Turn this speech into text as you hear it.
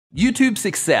YouTube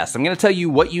success. I'm going to tell you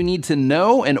what you need to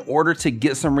know in order to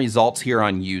get some results here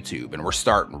on YouTube, and we're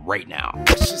starting right now.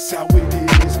 That's just how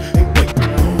it is. Ain't waiting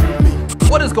on me.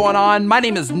 What is going on? My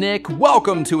name is Nick.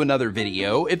 Welcome to another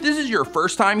video. If this is your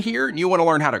first time here and you want to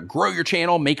learn how to grow your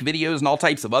channel, make videos, and all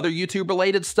types of other YouTube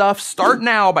related stuff, start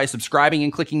now by subscribing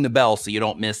and clicking the bell so you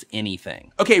don't miss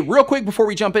anything. Okay, real quick before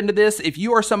we jump into this, if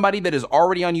you are somebody that is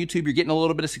already on YouTube, you're getting a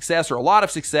little bit of success or a lot of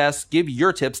success, give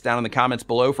your tips down in the comments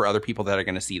below for other people that are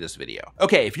going to see this video.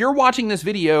 Okay, if you're watching this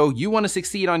video, you want to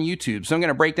succeed on YouTube, so I'm going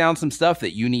to break down some stuff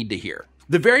that you need to hear.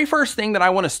 The very first thing that I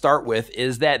want to start with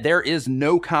is that there is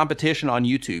no competition on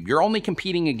YouTube. You're only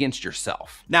competing against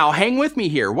yourself. Now, hang with me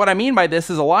here. What I mean by this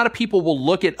is a lot of people will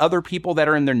look at other people that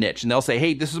are in their niche and they'll say,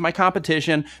 hey, this is my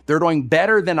competition. They're doing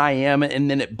better than I am.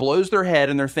 And then it blows their head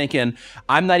and they're thinking,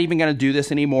 I'm not even going to do this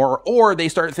anymore. Or they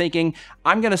start thinking,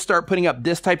 I'm going to start putting up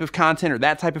this type of content or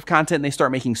that type of content, and they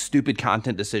start making stupid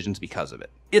content decisions because of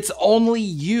it. It's only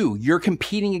you. You're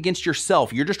competing against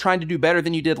yourself. You're just trying to do better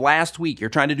than you did last week. You're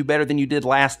trying to do better than you did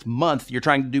last month. You're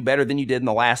trying to do better than you did in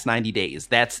the last 90 days.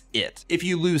 That's it. If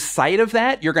you lose sight of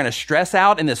that, you're going to stress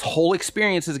out, and this whole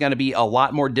experience is going to be a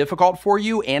lot more difficult for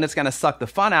you, and it's going to suck the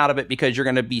fun out of it because you're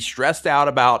going to be stressed out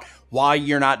about why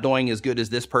you're not doing as good as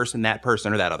this person,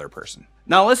 or that other person.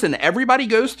 Now listen, everybody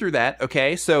goes through that,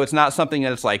 okay? So it's not something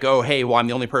that's like, oh, hey, well, I'm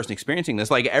the only person experiencing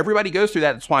this. Like, everybody goes through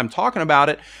that. That's why I'm talking about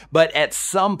it. But at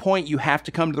some point, you have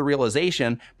to come to the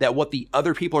realization that what the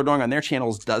other people are doing on their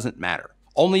channels doesn't matter.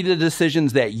 Only the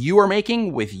decisions that you are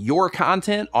making with your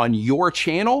content on your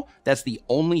channel, that's the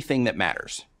only thing that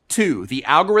matters. 2, the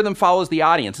algorithm follows the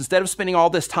audience. Instead of spending all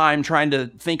this time trying to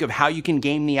think of how you can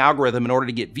game the algorithm in order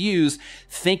to get views,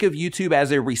 think of YouTube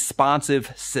as a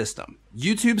responsive system.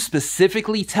 YouTube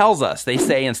specifically tells us, they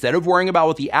say, instead of worrying about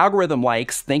what the algorithm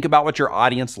likes, think about what your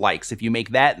audience likes. If you make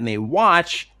that and they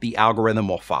watch, the algorithm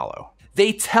will follow.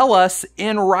 They tell us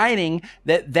in writing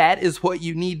that that is what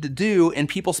you need to do, and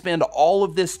people spend all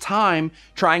of this time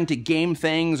trying to game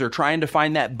things or trying to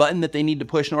find that button that they need to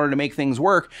push in order to make things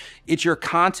work. It's your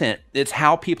content. It's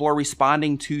how people are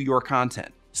responding to your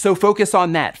content. So focus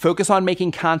on that. Focus on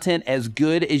making content as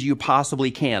good as you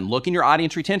possibly can. Look in your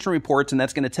audience retention reports, and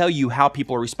that's going to tell you how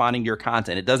people are responding to your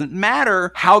content. It doesn't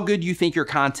matter how good you think your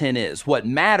content is. What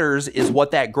matters is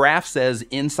what that graph says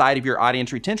inside of your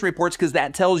audience retention reports, because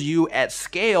that tells you at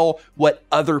scale what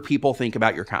other people think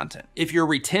about your content. If your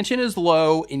retention is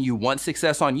low and you want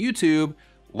success on YouTube,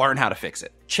 learn how to fix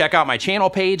it. Check out my channel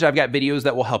page. I've got videos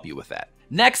that will help you with that.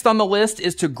 Next on the list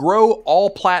is to grow all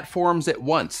platforms at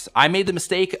once. I made the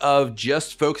mistake of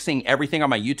just focusing everything on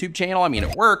my YouTube channel. I mean,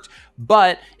 it worked,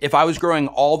 but if I was growing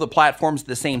all the platforms at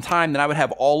the same time, then I would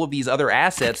have all of these other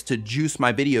assets to juice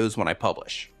my videos when I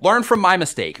publish. Learn from my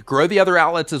mistake. Grow the other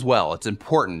outlets as well. It's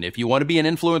important. If you want to be an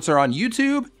influencer on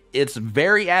YouTube, it's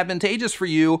very advantageous for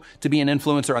you to be an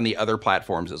influencer on the other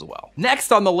platforms as well.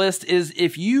 Next on the list is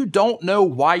if you don't know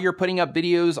why you're putting up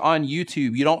videos on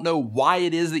YouTube, you don't know why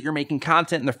it is that you're making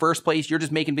content in the first place, you're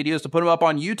just making videos to put them up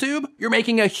on YouTube, you're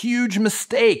making a huge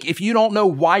mistake. If you don't know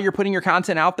why you're putting your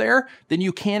content out there, then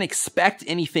you can't expect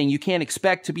anything. You can't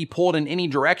expect to be pulled in any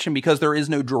direction because there is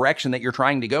no direction that you're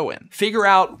trying to go in. Figure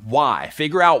out why.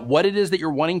 Figure out what it is that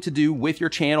you're wanting to do with your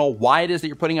channel, why it is that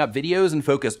you're putting up videos, and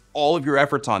focus all of your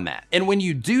efforts on that. And when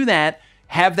you do that,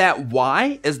 have that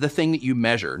why as the thing that you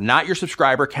measure, not your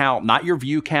subscriber count, not your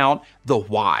view count, the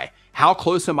why. How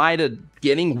close am I to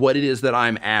getting what it is that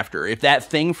I'm after? If that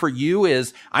thing for you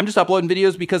is, I'm just uploading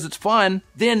videos because it's fun,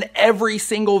 then every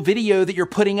single video that you're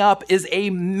putting up is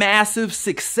a massive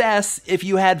success if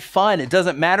you had fun. It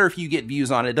doesn't matter if you get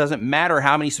views on it. It doesn't matter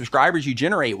how many subscribers you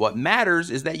generate. What matters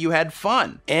is that you had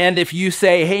fun. And if you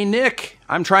say, hey, Nick,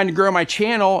 I'm trying to grow my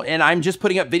channel and I'm just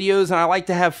putting up videos and I like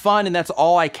to have fun and that's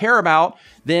all I care about,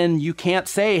 then you can't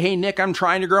say, hey, Nick, I'm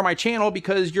trying to grow my channel,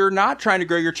 because you're not trying to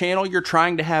grow your channel. You're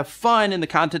trying to have fun, and the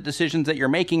content decisions that you're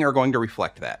making are going to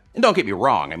reflect that. And don't get me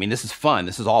wrong. I mean, this is fun.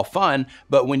 This is all fun.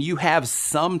 But when you have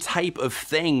some type of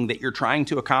thing that you're trying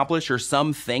to accomplish or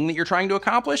something that you're trying to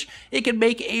accomplish, it can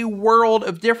make a world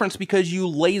of difference because you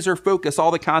laser focus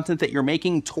all the content that you're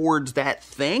making towards that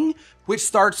thing, which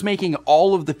starts making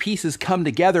all of the pieces come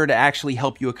together to actually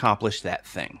help you accomplish that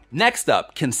thing. Next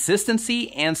up,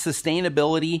 consistency and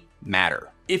sustainability matter.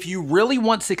 If you really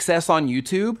want success on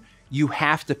YouTube, you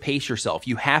have to pace yourself.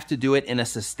 You have to do it in a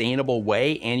sustainable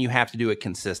way, and you have to do it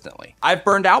consistently. I've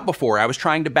burned out before. I was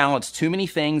trying to balance too many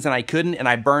things and I couldn't, and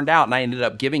I burned out, and I ended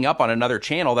up giving up on another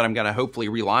channel that I'm gonna hopefully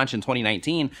relaunch in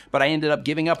 2019, but I ended up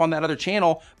giving up on that other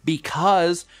channel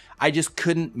because I just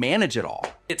couldn't manage it all.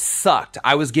 It sucked.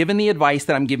 I was given the advice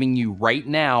that I'm giving you right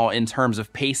now in terms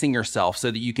of pacing yourself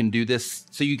so that you can do this,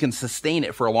 so you can sustain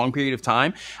it for a long period of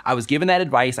time. I was given that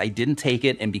advice, I didn't take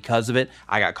it, and because of it,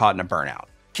 I got caught in a burnout.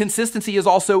 Consistency is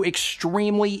also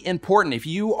extremely important. If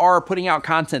you are putting out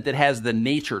content that has the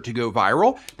nature to go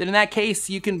viral, then in that case,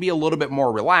 you can be a little bit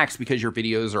more relaxed because your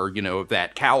videos are, of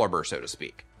that caliber, so to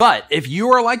speak. But if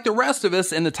you are like the rest of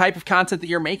us and the type of content that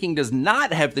you're making does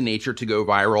not have the nature to go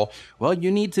viral, well,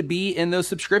 you need to be in those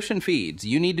subscription feeds.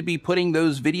 You need to be putting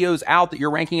those videos out that you're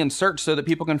ranking in search so that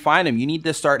people can find them. You need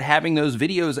to start having those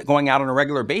videos going out on a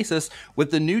regular basis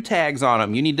with the new tags on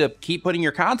them. You need to keep putting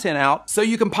your content out so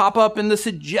you can pop up in the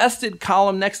suggested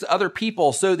column next to other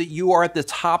people so that you are at the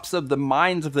tops of the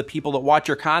minds of the people that watch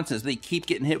your content so they keep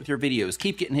getting hit with your videos,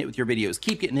 keep getting hit with your videos,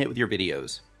 keep getting hit with your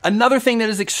videos. Another thing that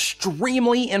is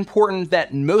extremely important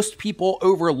that most people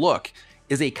overlook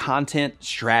is a content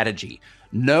strategy.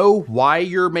 Know why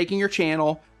you're making your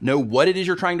channel, know what it is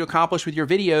you're trying to accomplish with your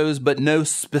videos, but know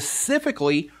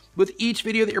specifically with each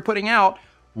video that you're putting out,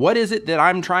 what is it that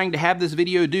I'm trying to have this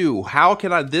video do? How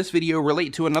can this video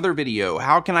relate to another video?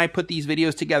 How can I put these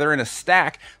videos together in a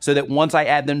stack so that once I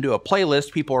add them to a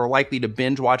playlist, people are likely to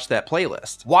binge watch that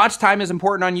playlist? Watch time is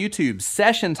important on YouTube.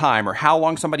 Session time, or how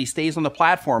long somebody stays on the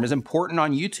platform, is important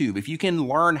on YouTube. If you can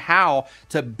learn how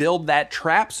to build that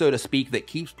trap, so to speak, that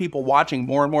keeps people watching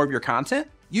more and more of your content,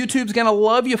 YouTube's gonna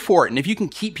love you for it. And if you can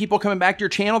keep people coming back to your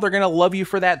channel, they're gonna love you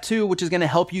for that too, which is gonna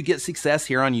help you get success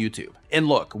here on YouTube. And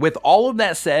look, with all of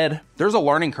that said, there's a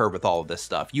learning curve with all of this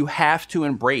stuff. You have to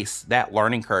embrace that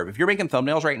learning curve. If you're making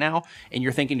thumbnails right now and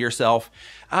you're thinking to yourself,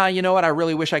 you know what, I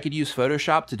really wish I could use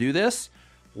Photoshop to do this,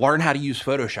 learn how to use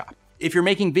Photoshop. If you're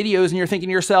making videos and you're thinking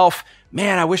to yourself,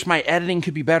 man, I wish my editing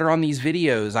could be better on these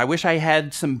videos. I wish I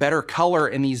had some better color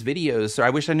in these videos. So I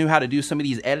wish I knew how to do some of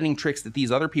these editing tricks that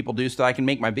these other people do so that I can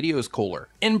make my videos cooler.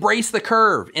 Embrace the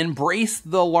curve. Embrace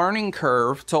the learning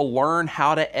curve to learn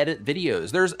how to edit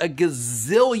videos. There's a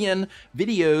gazillion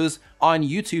videos on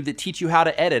YouTube that teach you how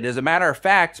to edit. As a matter of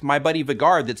fact, my buddy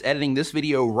Vigard that's editing this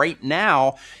video right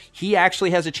now, he actually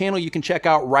has a channel you can check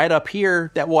out right up here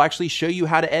that will actually show you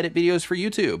how to edit videos for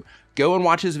YouTube. Go and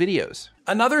watch his videos.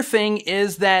 Another thing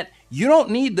is that you don't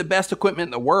need the best equipment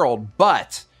in the world,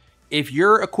 but if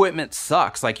your equipment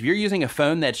sucks, like if you're using a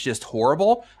phone that's just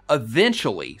horrible,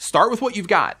 eventually, start with what you've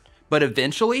got, but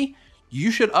eventually you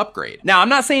should upgrade. Now, I'm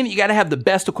not saying that you gotta have the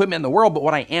best equipment in the world, but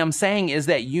what I am saying is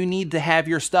that you need to have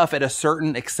your stuff at a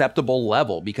certain acceptable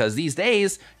level, because these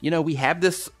days, we have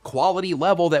this quality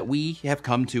level that we have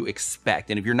come to expect.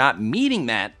 And if you're not meeting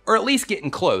that, or at least getting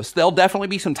close, there'll definitely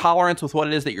be some tolerance with what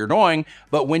it is that you're doing,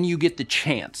 but when you get the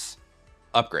chance,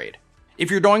 upgrade. If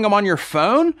you're doing them on your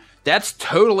phone, that's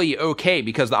totally okay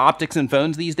because the optics in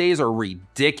phones these days are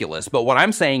ridiculous. But what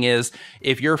I'm saying is,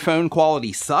 if your phone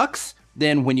quality sucks,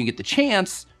 then when you get the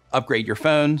chance, upgrade your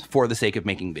phone for the sake of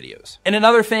making videos. And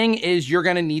another thing is you're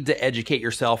gonna need to educate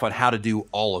yourself on how to do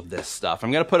all of this stuff.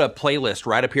 I'm gonna put a playlist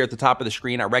right up here at the top of the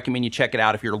screen. I recommend you check it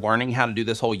out if you're learning how to do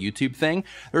this whole YouTube thing.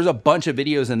 There's a bunch of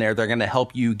videos in there that are gonna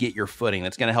help you get your footing.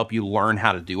 That's gonna help you learn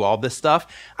how to do all this stuff.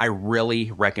 I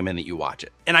really recommend that you watch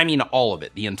it. And I mean all of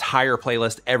it, the entire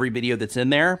playlist, every video that's in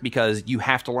there, because you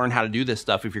have to learn how to do this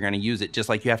stuff if you're gonna use it, just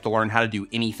like you have to learn how to do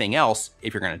anything else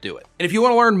if you're gonna do it. And if you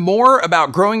wanna learn more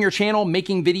about growing your channel,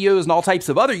 making videos, and all types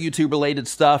of other YouTube related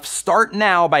stuff, start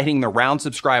now by hitting the round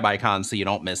subscribe icon so you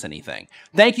don't miss anything.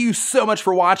 Thank you so much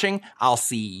for watching. I'll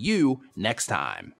see you next time.